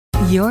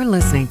You're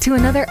listening to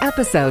another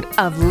episode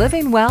of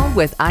Living Well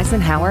with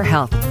Eisenhower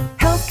Health.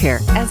 Healthcare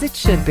as it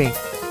should be.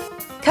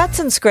 Cuts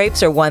and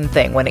scrapes are one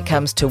thing when it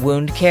comes to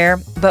wound care,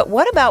 but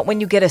what about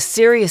when you get a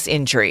serious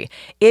injury?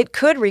 It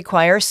could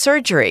require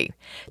surgery.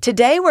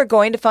 Today, we're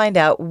going to find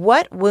out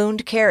what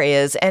wound care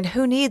is and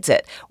who needs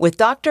it with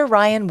Dr.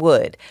 Ryan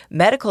Wood,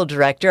 Medical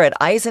Director at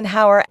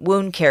Eisenhower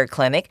Wound Care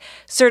Clinic,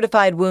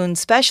 Certified Wound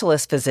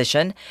Specialist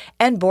Physician,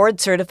 and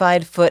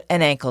Board-Certified Foot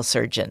and Ankle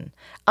Surgeon.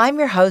 I'm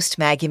your host,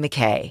 Maggie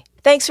McKay.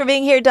 Thanks for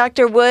being here,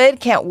 Dr.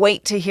 Wood. Can't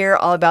wait to hear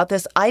all about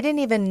this. I didn't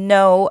even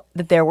know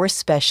that there were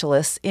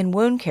specialists in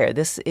wound care.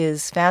 This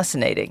is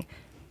fascinating.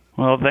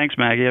 Well, thanks,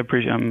 Maggie.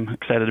 I'm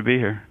excited to be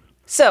here.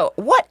 So,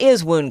 what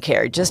is wound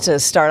care, just to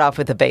start off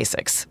with the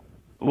basics?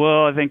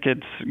 Well, I think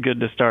it's good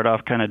to start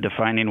off kind of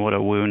defining what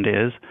a wound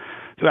is.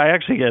 I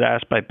actually get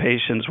asked by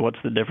patients what's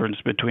the difference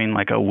between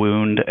like a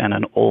wound and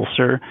an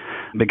ulcer,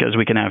 because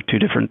we can have two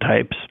different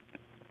types.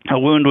 A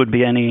wound would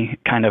be any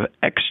kind of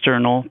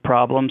external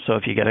problem. So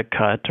if you get a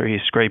cut or you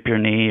scrape your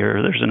knee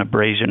or there's an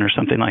abrasion or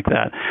something like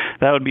that,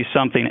 that would be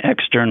something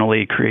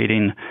externally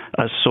creating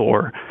a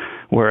sore.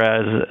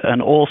 Whereas an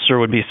ulcer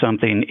would be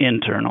something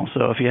internal.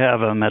 So if you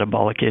have a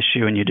metabolic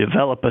issue and you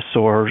develop a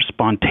sore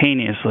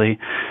spontaneously,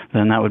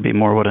 then that would be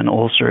more what an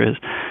ulcer is.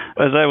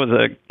 As I was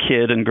a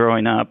kid and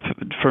growing up,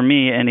 for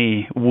me,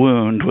 any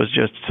wound was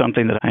just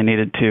something that I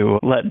needed to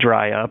let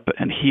dry up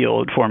and heal. It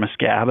would form a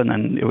scab and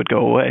then it would go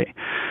away.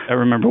 I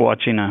remember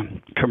watching a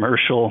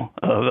commercial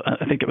of,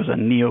 I think it was a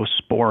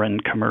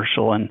Neosporin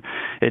commercial, and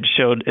it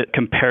showed a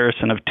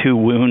comparison of two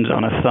wounds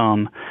on a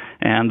thumb.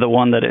 And the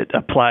one that it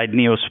applied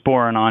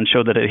Neosporin on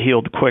showed that it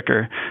healed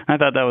quicker. I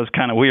thought that was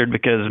kind of weird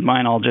because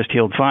mine all just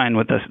healed fine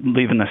with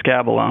leaving the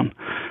scab alone.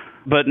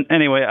 But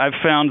anyway, I've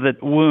found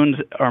that wounds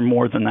are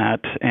more than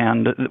that.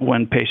 And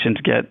when patients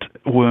get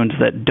wounds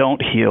that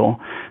don't heal,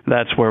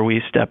 that's where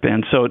we step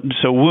in.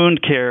 So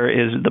wound care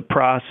is the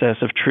process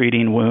of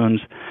treating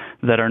wounds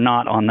that are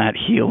not on that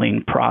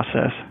healing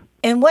process.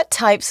 And what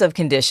types of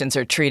conditions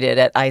are treated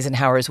at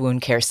Eisenhower's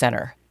Wound Care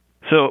Center?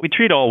 So we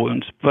treat all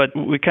wounds, but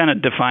we kind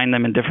of define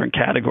them in different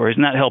categories,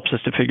 and that helps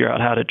us to figure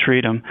out how to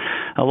treat them.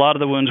 A lot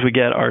of the wounds we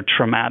get are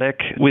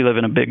traumatic. We live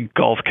in a big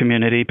golf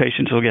community.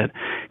 Patients will get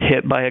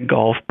hit by a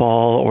golf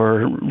ball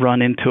or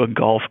run into a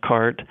golf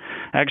cart.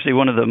 Actually,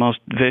 one of the most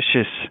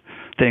vicious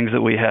things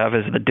that we have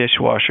is the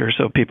dishwasher.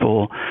 So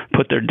people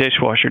put their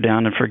dishwasher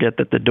down and forget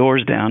that the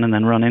door's down and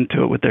then run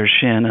into it with their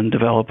shin and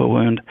develop a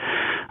wound.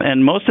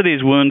 And most of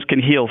these wounds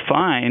can heal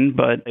fine,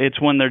 but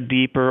it's when they're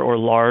deeper or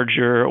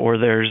larger or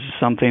there's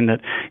something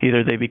that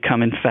either they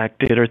become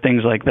infected or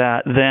things like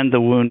that, then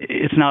the wound,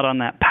 it's not on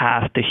that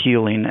path to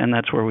healing, and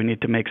that's where we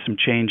need to make some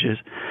changes.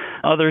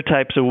 Other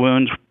types of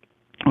wounds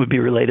would be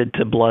related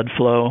to blood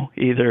flow.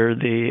 Either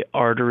the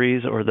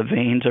arteries or the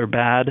veins are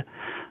bad.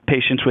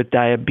 Patients with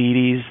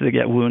diabetes, they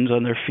get wounds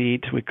on their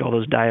feet. We call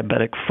those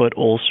diabetic foot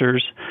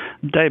ulcers.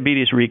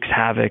 Diabetes wreaks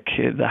havoc.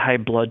 The high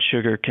blood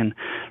sugar can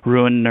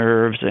ruin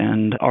nerves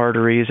and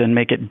arteries and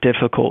make it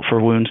difficult for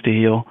wounds to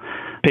heal.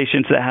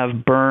 Patients that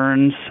have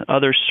burns,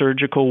 other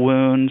surgical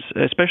wounds,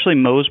 especially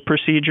Mohs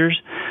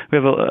procedures. We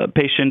have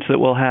patients that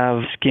will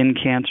have skin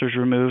cancers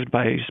removed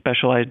by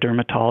specialized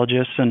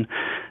dermatologists, and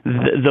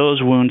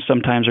those wounds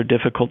sometimes are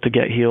difficult to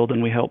get healed,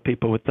 and we help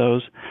people with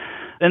those.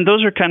 And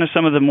those are kind of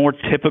some of the more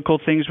typical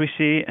things we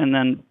see. And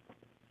then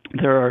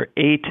there are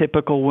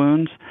atypical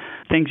wounds,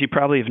 things you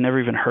probably have never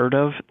even heard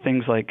of,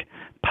 things like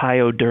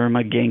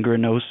pyoderma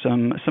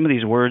gangrenosum, some of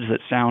these words that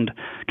sound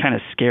kind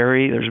of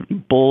scary. There's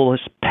bullous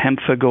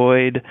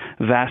pemphigoid,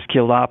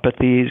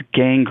 vasculopathies,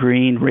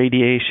 gangrene,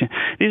 radiation.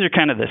 These are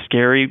kind of the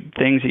scary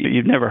things that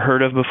you've never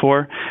heard of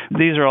before.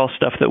 These are all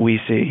stuff that we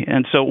see.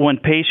 And so when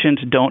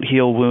patients don't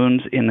heal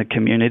wounds in the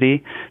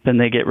community, then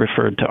they get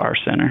referred to our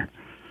center.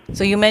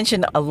 So you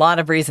mentioned a lot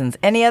of reasons.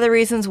 Any other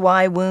reasons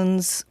why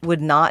wounds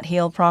would not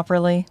heal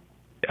properly?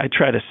 I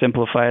try to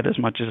simplify it as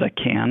much as I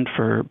can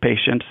for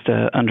patients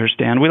to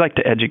understand. We like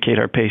to educate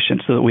our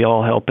patients so that we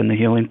all help in the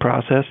healing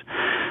process.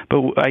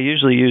 But I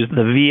usually use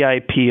the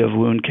VIP of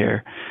wound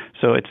care.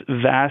 So it's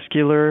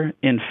vascular,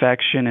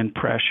 infection, and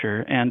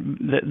pressure.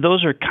 And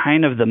those are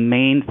kind of the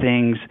main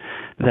things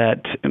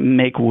that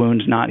make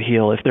wounds not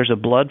heal. If there's a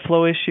blood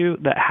flow issue,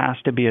 that has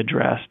to be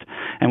addressed.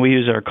 And we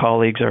use our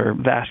colleagues, our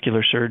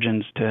vascular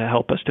surgeons, to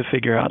help us to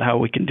figure out how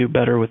we can do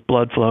better with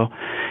blood flow.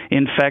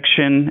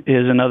 Infection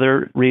is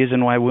another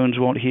reason why wounds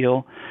won't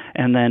heal.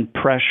 And then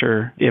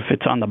pressure, if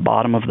it's on the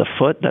bottom of the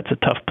foot, that's a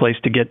tough place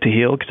to get to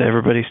heal because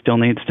everybody still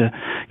needs to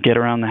get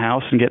around the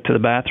house and get to the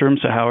bathroom.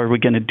 So how are we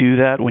going to do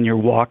that when you're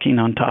walking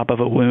on top of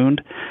a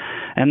wound?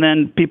 And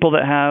then people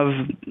that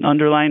have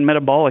underlying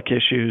metabolic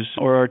issues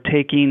or are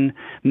taking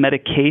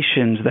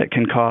medications that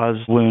can cause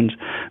wounds,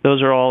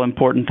 those are all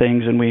important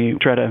things, and we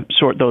try to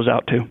sort those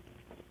out too.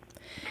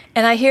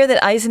 And I hear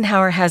that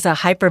Eisenhower has a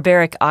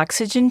hyperbaric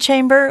oxygen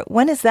chamber.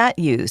 When is that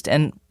used,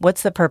 and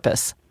what's the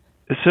purpose?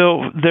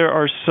 So there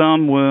are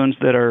some wounds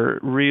that are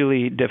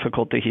really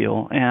difficult to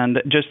heal.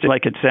 And just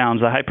like it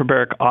sounds, the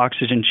hyperbaric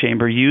oxygen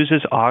chamber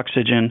uses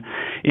oxygen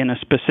in a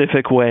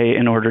specific way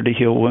in order to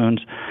heal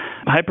wounds.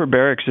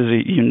 Hyperbarics is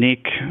a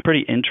unique,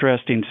 pretty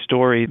interesting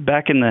story.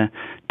 Back in the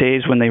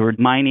days when they were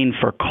mining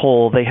for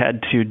coal, they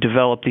had to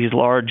develop these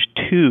large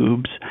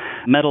tubes,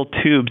 metal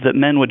tubes that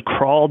men would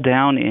crawl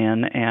down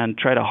in and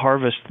try to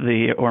harvest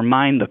or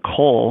mine the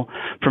coal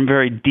from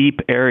very deep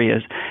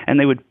areas. And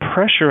they would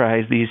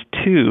pressurize these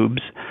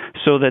tubes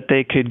so that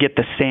they could get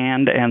the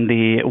sand and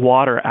the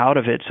water out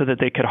of it so that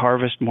they could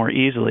harvest more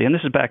easily. And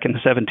this is back in the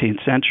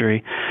 17th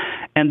century.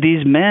 And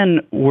these men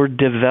were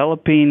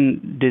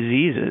developing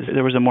diseases.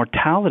 There was a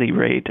mortality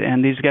rate,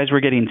 and these guys were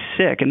getting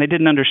sick. And they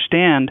didn't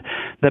understand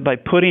that by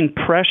putting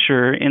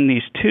pressure in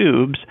these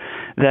tubes,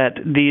 that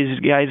these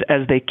guys,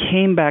 as they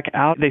came back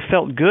out, they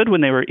felt good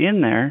when they were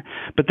in there,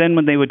 but then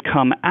when they would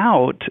come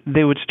out,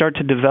 they would start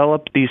to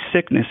develop these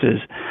sicknesses.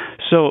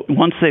 So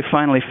once they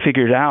finally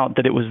figured out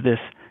that it was this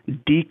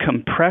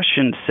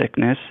decompression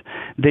sickness,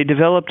 they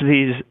developed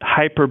these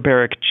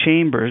hyperbaric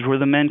chambers where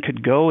the men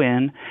could go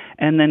in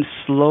and then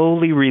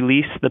slowly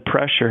release the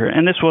pressure.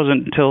 And this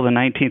wasn't until the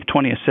 19th,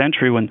 20th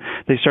century when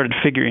they started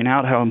figuring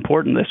out how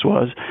important this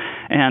was,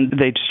 and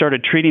they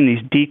started treating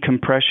these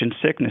decompression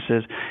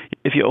sicknesses.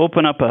 If you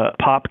open up a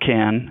pop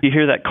can, you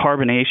hear that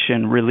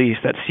carbonation release,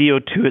 that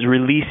CO2 is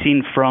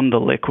releasing from the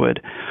liquid.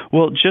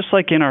 Well, just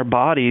like in our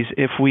bodies,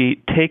 if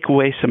we take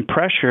away some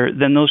pressure,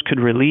 then those could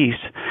release.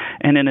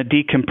 And in a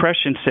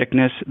decompression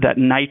sickness, that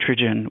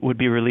nitrogen would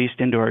be released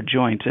into our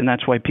joints. And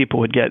that's why people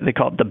would get, they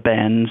call it the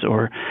bends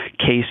or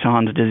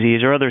Caisson's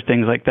disease or other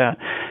things like that.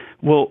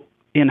 Well,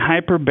 in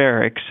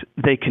hyperbarics,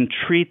 they can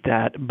treat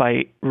that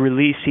by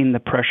releasing the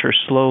pressure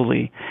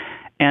slowly.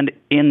 And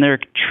in their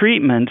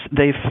treatments,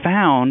 they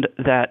found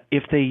that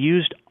if they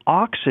used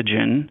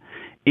oxygen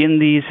in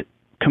these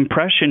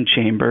compression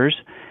chambers,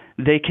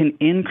 they can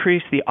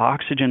increase the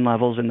oxygen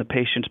levels in the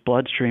patient's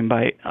bloodstream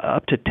by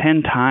up to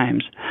 10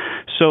 times.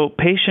 So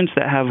patients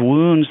that have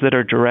wounds that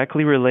are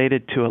directly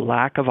related to a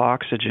lack of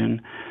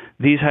oxygen,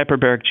 these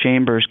hyperbaric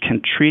chambers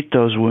can treat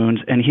those wounds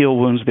and heal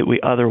wounds that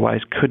we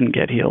otherwise couldn't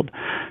get healed.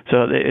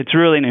 So it's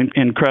really an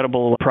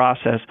incredible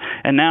process.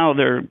 And now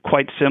they're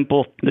quite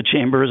simple. The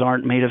chambers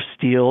aren't made of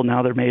steel.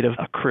 Now they're made of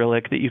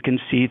acrylic that you can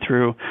see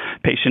through.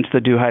 Patients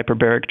that do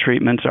hyperbaric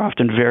treatments are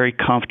often very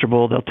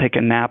comfortable. They'll take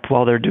a nap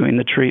while they're doing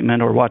the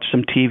treatment or watch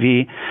some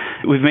TV.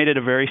 We've made it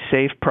a very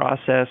safe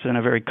process and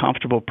a very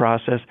comfortable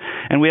process.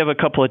 And we have a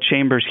couple of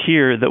chambers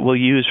here that we'll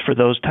use for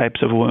those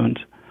types of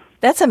wounds.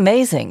 That's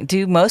amazing.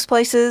 Do most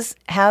places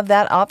have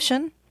that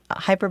option, a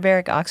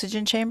hyperbaric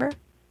oxygen chamber?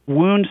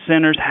 Wound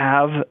centers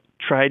have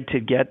tried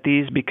to get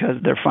these because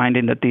they're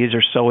finding that these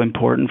are so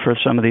important for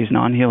some of these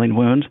non-healing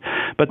wounds.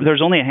 But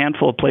there's only a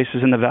handful of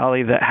places in the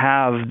valley that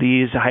have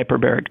these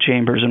hyperbaric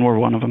chambers, and we're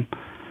one of them.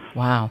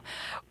 Wow.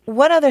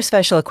 What other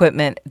special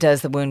equipment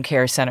does the Wound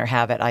Care Center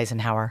have at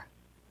Eisenhower?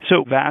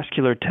 So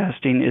vascular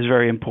testing is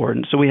very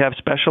important. So we have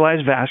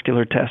specialized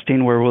vascular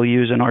testing where we'll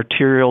use an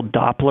arterial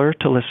Doppler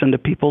to listen to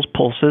people's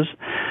pulses.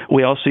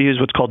 We also use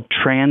what's called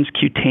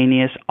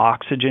transcutaneous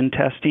oxygen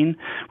testing,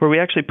 where we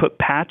actually put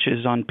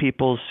patches on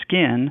people's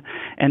skin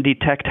and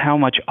detect how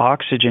much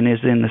oxygen is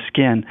in the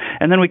skin.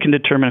 And then we can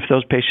determine if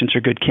those patients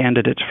are good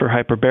candidates for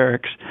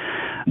hyperbarics.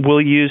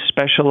 We'll use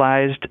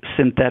specialized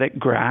synthetic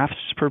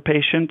grafts for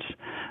patients.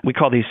 We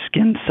call these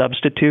skin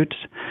substitutes,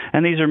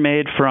 and these are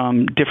made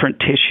from different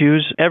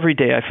tissues. Every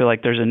day I feel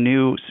like there's a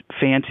new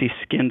fancy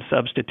skin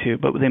substitute,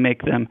 but they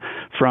make them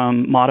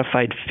from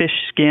modified fish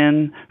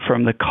skin,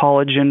 from the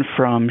collagen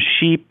from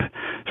sheep,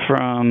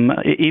 from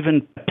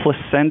even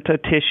placenta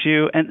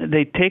tissue, and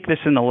they take this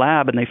in the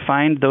lab and they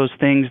find those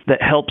things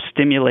that help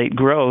stimulate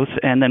growth,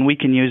 and then we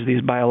can use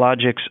these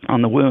biologics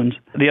on the wounds.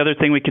 The other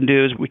thing we can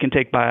do is we can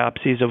take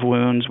biopsies of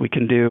wounds. We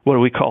can do what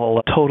we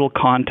call total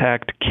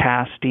contact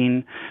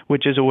casting,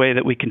 which is a way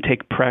that we can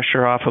take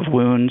pressure off of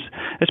wounds,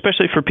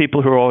 especially for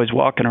people who are always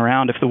walking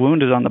around. If the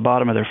wound is on the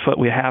bottom of their foot,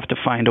 we have to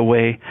find a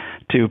way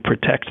to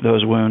protect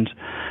those wounds,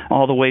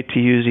 all the way to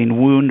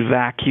using wound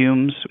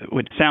vacuums,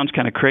 which sounds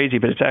kind of crazy,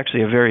 but it's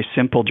actually a very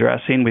simple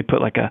dressing. We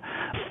put like a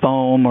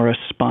foam or a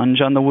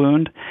sponge on the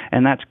wound,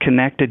 and that's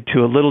connected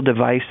to a little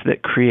device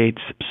that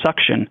creates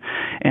suction.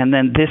 And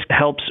then this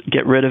helps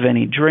get rid of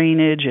any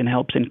drainage and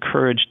helps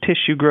encourage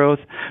tissue growth.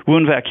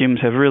 Wound vacuums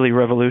have really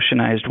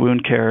revolutionized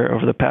wound care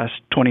over the past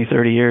 20,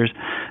 30 years,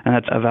 and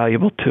that's a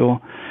valuable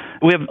tool.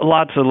 We have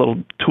lots of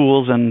little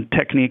tools and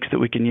techniques that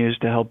we can use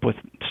to help with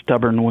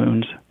stubborn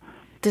wounds.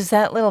 Does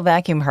that little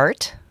vacuum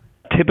hurt?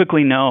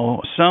 Typically,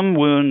 no. Some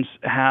wounds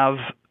have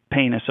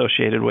pain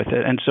associated with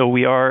it, and so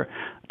we are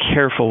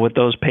careful with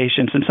those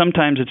patients. And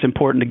sometimes it's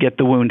important to get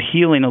the wound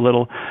healing a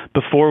little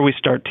before we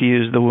start to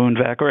use the wound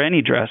vac or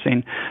any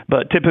dressing.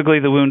 But typically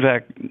the wound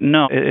vac,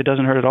 no, it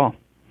doesn't hurt at all.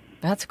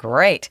 That's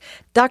great.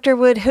 Dr.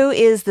 Wood, who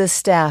is the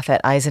staff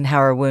at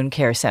Eisenhower Wound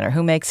Care Center?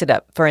 Who makes it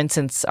up? For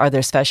instance, are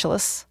there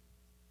specialists?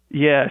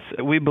 Yes,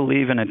 we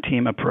believe in a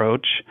team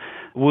approach.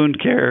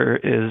 wound care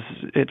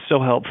it's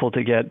so helpful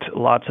to get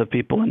lots of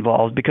people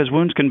involved because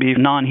wounds can be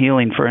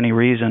non-healing for any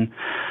reason.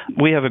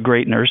 We have a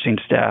great nursing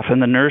staff,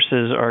 and the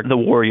nurses are the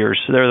warriors.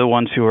 They're the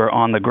ones who are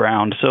on the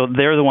ground. So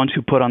they're the ones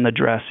who put on the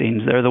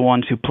dressings. They're the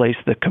ones who place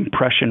the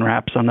compression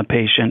wraps on the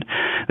patient.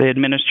 They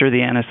administer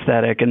the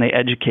anesthetic, and they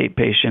educate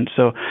patients.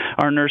 So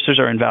our nurses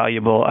are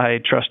invaluable. I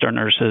trust our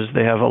nurses.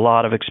 They have a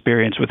lot of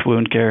experience with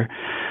wound care.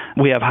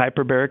 We have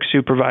hyperbaric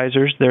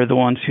supervisors. They're the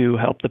ones who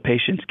help the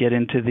patients get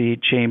into the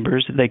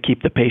chambers. They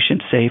keep the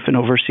patient safe and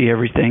oversee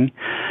everything.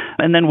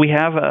 And then we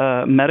have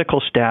a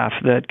medical staff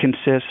that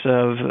consists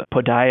of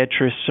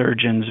podiatrists,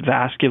 surgeons,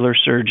 vascular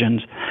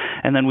surgeons,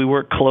 and then we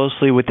work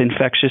closely with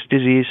infectious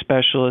disease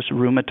specialists,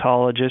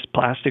 rheumatologists,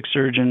 plastic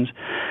surgeons.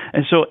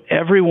 And so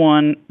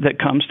everyone that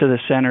comes to the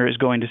center is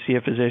going to see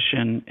a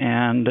physician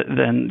and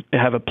then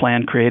have a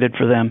plan created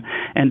for them.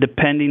 And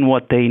depending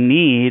what they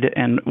need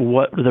and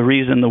what the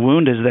reason the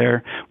wound is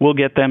there, we'll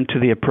get them to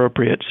the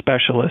appropriate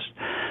specialist.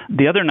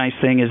 The other nice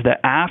thing is that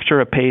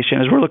after a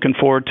patient, as we're looking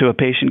forward to a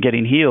patient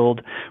getting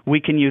healed, we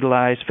can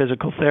utilize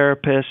physical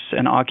therapists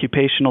and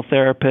occupational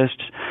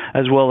therapists,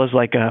 as well as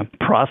like a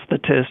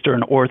prosthetist or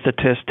an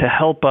orthotist to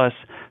help us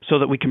so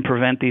that we can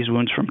prevent these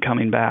wounds from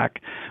coming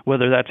back,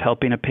 whether that's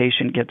helping a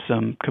patient get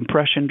some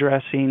compression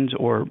dressings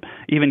or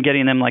even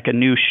getting them like a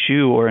new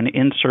shoe or an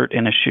insert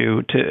in a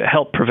shoe to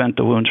help prevent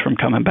the wounds from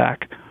coming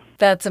back.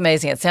 That's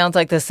amazing. It sounds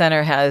like the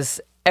center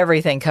has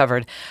everything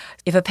covered.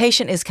 If a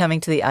patient is coming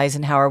to the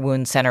Eisenhower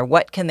Wound Center,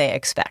 what can they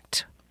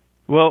expect?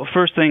 Well,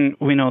 first thing,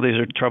 we know these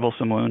are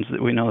troublesome wounds.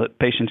 We know that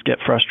patients get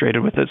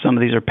frustrated with it. Some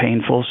of these are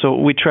painful. So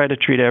we try to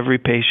treat every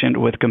patient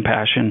with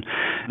compassion.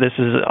 This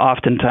is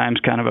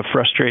oftentimes kind of a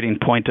frustrating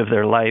point of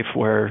their life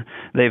where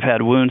they've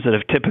had wounds that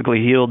have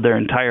typically healed their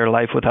entire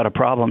life without a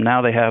problem.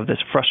 Now they have this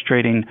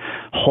frustrating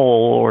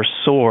hole or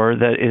sore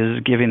that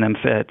is giving them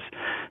fits.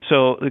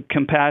 So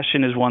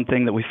compassion is one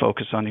thing that we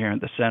focus on here at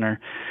the center.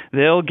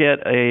 They'll get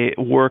a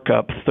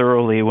workup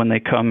thoroughly when they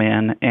come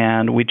in,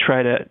 and we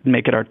try to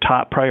make it our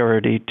top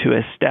priority to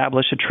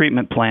establish a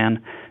treatment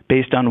plan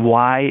based on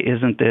why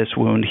isn't this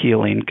wound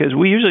healing. Because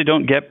we usually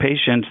don't get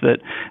patients that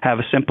have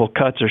simple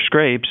cuts or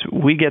scrapes.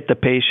 We get the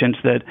patients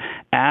that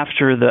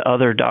after the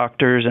other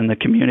doctors and the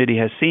community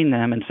has seen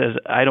them and says,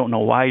 I don't know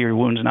why your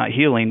wound's not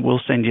healing,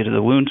 we'll send you to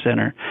the wound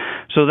center.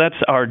 So that's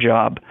our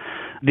job.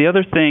 The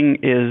other thing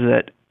is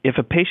that if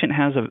a patient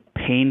has a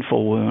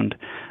painful wound,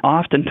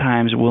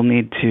 oftentimes we'll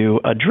need to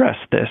address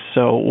this.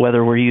 So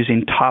whether we're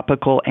using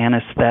topical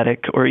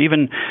anesthetic or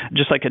even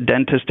just like a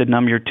dentist to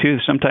numb your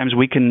tooth, sometimes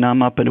we can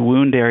numb up a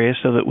wound area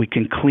so that we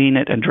can clean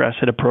it and dress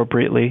it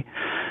appropriately.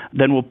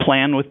 Then we'll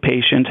plan with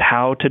patients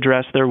how to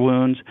dress their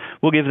wounds.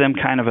 We'll give them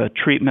kind of a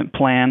treatment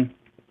plan.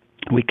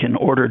 We can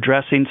order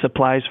dressing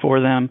supplies for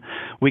them.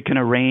 We can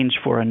arrange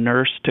for a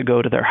nurse to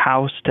go to their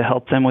house to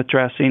help them with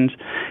dressings.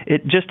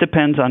 It just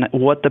depends on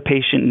what the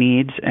patient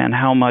needs and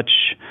how much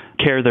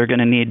care they're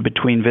going to need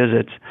between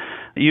visits.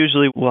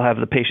 Usually we'll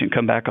have the patient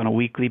come back on a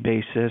weekly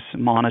basis,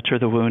 monitor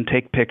the wound,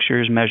 take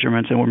pictures,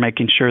 measurements, and we're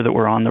making sure that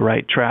we're on the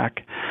right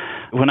track.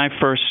 When I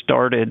first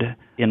started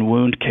in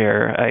wound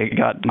care, I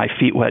got my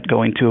feet wet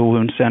going to a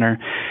wound center,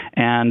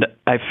 and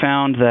I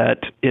found that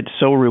it's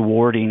so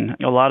rewarding.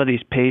 A lot of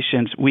these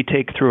patients, we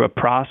take through a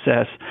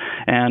process,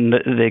 and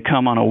they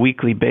come on a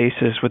weekly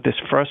basis with this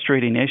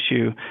frustrating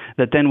issue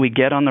that then we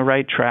get on the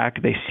right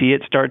track. They see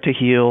it start to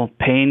heal,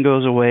 pain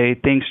goes away,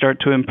 things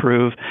start to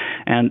improve,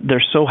 and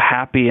they're so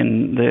happy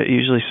and they're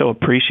usually so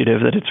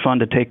appreciative that it's fun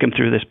to take them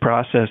through this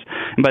process.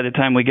 And by the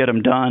time we get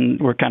them done,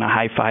 we're kind of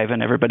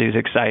high-fiving, everybody's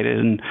excited,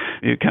 and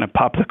you kind of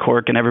pop the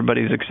cork and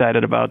everybody's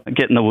excited about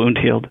getting the wound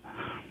healed.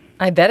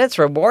 I bet it's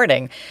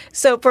rewarding.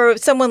 So for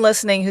someone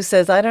listening who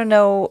says, I don't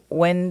know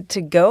when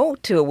to go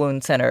to a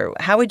wound center,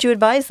 how would you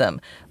advise them?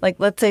 Like,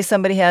 let's say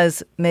somebody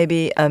has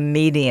maybe a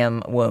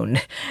medium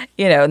wound,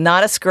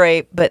 not a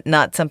scrape, but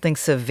not something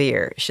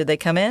severe. Should they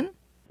come in?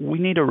 We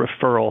need a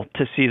referral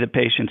to see the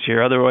patients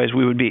here. Otherwise,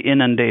 we would be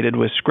inundated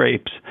with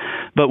scrapes.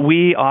 But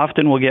we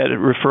often will get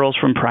referrals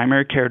from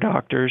primary care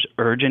doctors,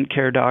 urgent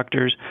care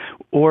doctors,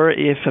 or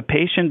if a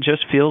patient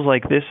just feels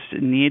like this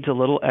needs a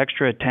little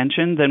extra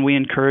attention, then we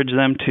encourage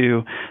them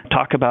to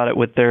talk about it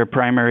with their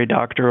primary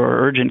doctor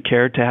or urgent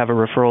care to have a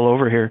referral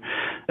over here.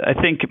 I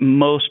think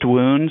most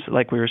wounds,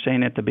 like we were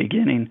saying at the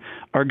beginning,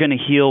 are going to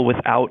heal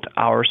without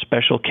our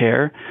special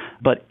care.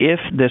 But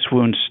if this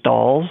wound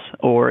stalls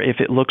or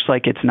if it looks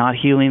like it's not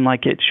healing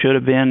like it should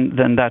have been,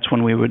 then that's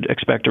when we would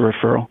expect a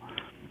referral.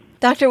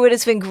 Dr. Wood,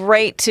 it's been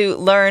great to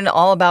learn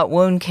all about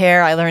wound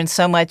care. I learned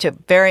so much,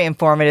 very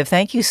informative.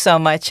 Thank you so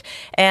much.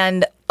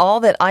 And all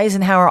that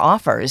Eisenhower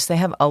offers, they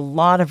have a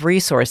lot of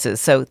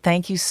resources. So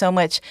thank you so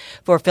much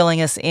for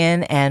filling us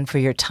in and for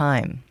your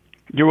time.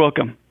 You're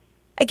welcome.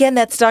 Again,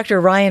 that's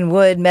Dr. Ryan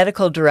Wood,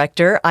 Medical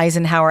Director,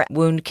 Eisenhower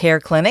Wound Care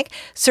Clinic,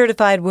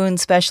 Certified Wound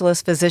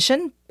Specialist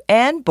Physician,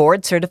 and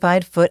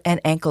Board-Certified Foot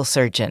and Ankle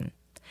Surgeon.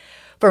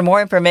 For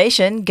more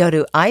information, go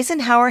to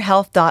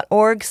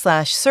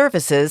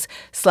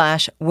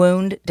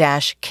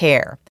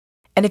eisenhowerhealth.org/services/wound-care.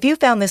 And if you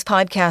found this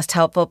podcast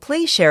helpful,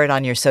 please share it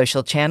on your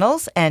social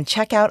channels and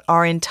check out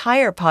our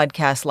entire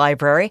podcast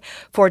library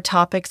for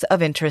topics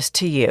of interest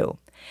to you.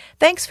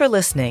 Thanks for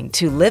listening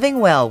to Living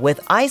Well with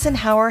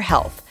Eisenhower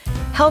Health.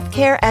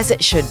 Healthcare as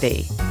it should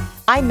be.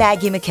 I'm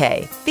Maggie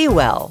McKay. Be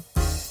well.